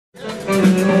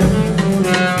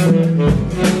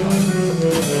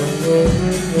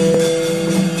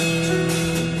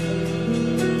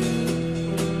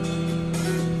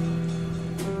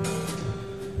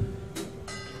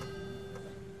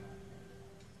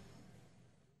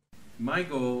My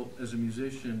goal as a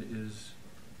musician is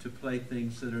to play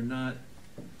things that are not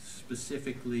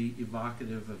specifically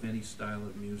evocative of any style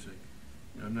of music.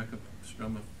 You know, I'm not going to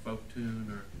strum a folk tune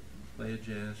or play a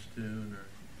jazz tune or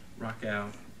rock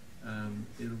out.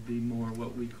 It'll be more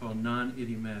what we call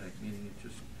non-idiomatic, meaning it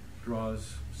just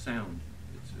draws sound.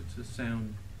 It's a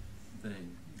sound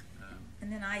thing.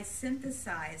 And then I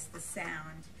synthesize the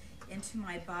sound into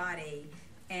my body,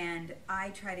 and I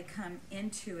try to come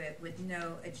into it with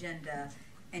no agenda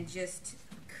and just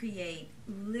create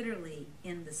literally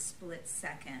in the split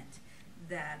second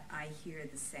that I hear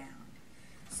the sound.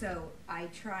 So I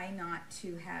try not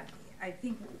to have, I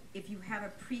think if you have a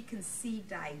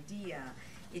preconceived idea,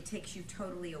 it takes you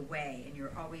totally away and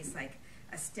you're always like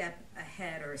a step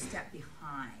ahead or a step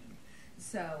behind.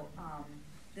 So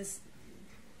this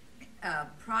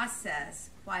process,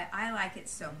 why I like it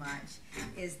so much,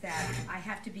 is that I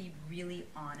have to be really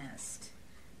honest.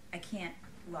 I can't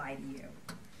lie to you.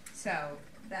 So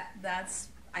that's,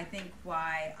 I think,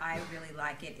 why I really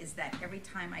like it, is that every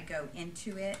time I go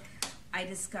into it, I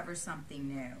discover something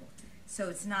new. So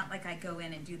it's not like I go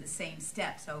in and do the same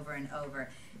steps over and over.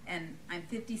 And I'm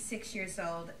 56 years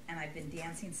old, and I've been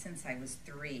dancing since I was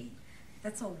 3.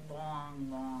 That's a long,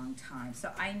 long time.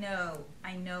 So I know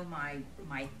my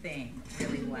thing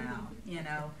really well, you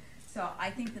know. So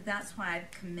I think that that's why I've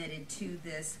committed to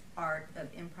this art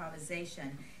of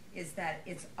improvisation, is that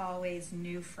it's always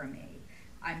new for me.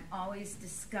 I'm always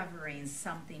discovering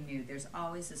something new. There's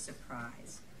always a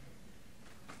surprise.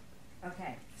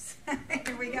 Okay,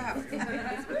 here we go.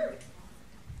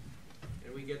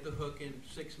 And we get the hook in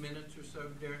 6 minutes or so,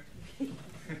 Derek?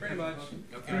 Pretty much.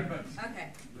 Okay.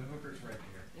 Okay. The hooker's right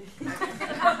here.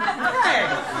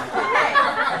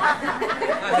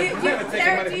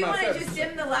 Sarah, do you want to just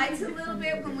dim the lights a little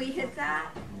bit when we hit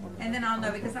that? And then I'll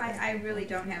know, because I really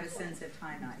don't have a sense of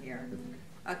time out here.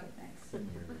 Okay, thanks.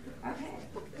 Okay.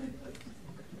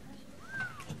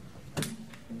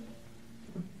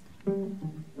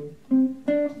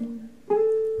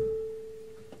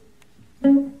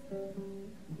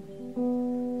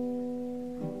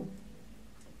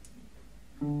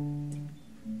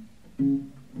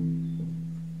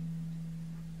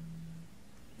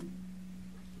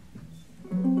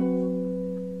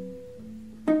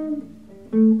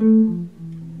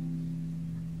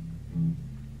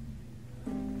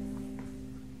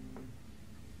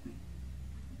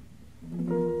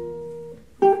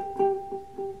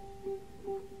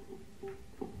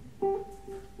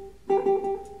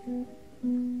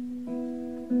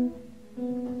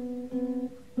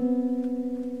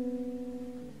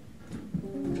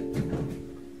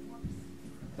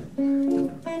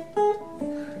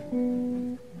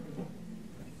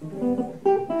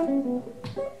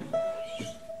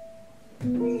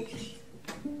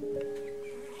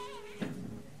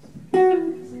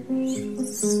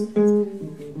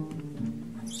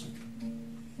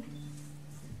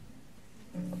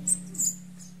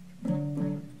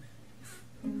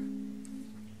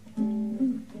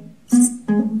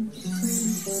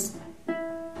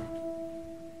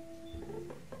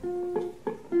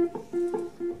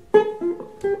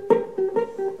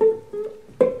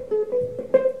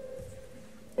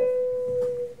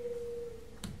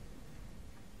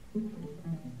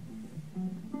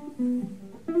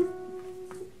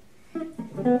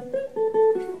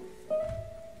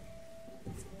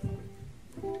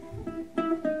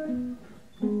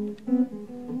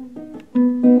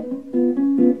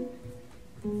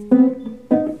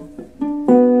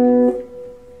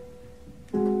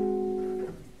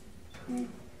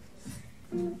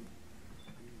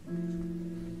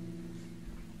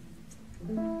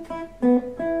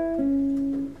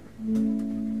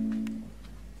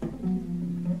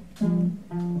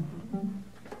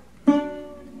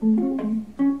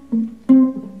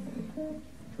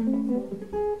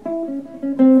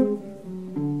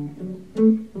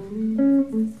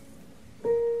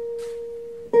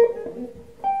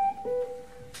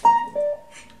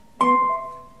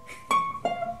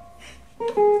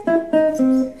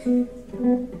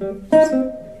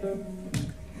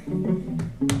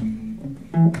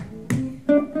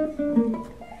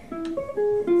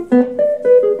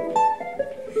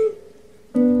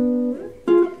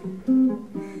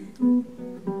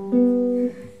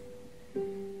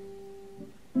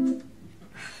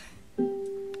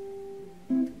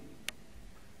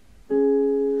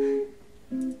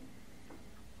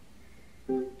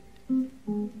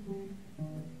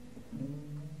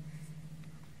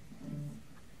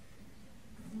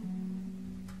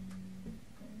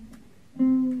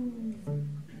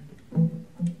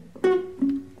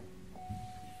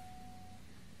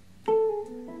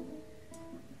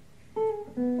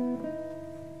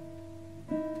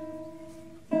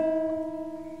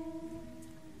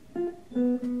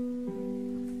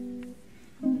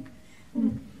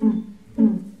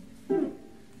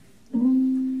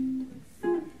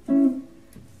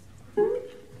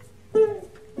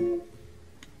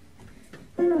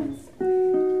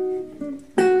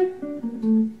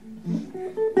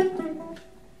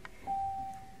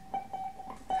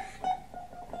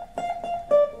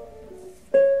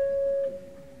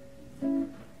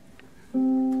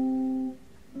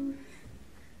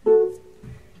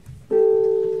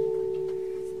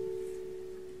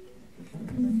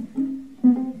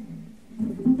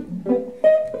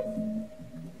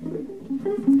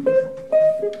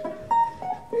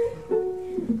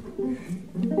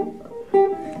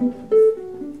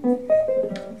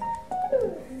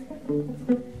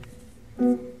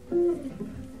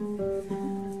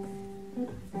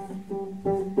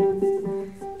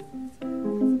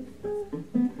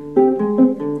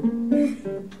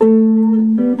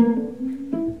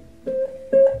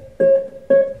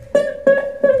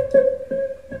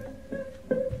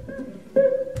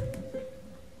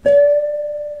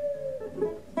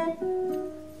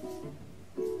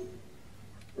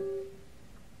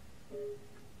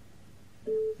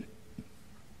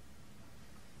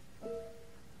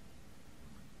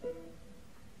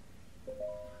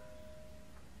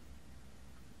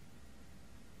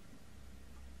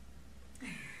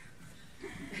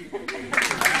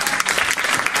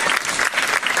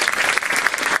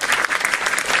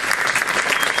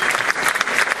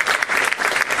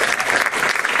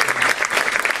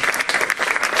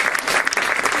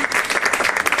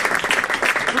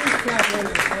 Kaplan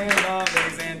and I,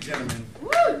 ladies and gentlemen.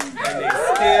 And they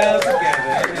still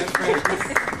together.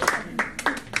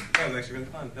 That was actually really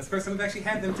fun. That's the first time we've actually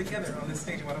had them together on this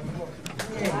stage in Waterford Hall.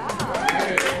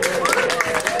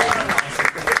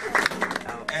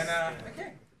 And,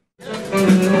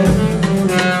 okay.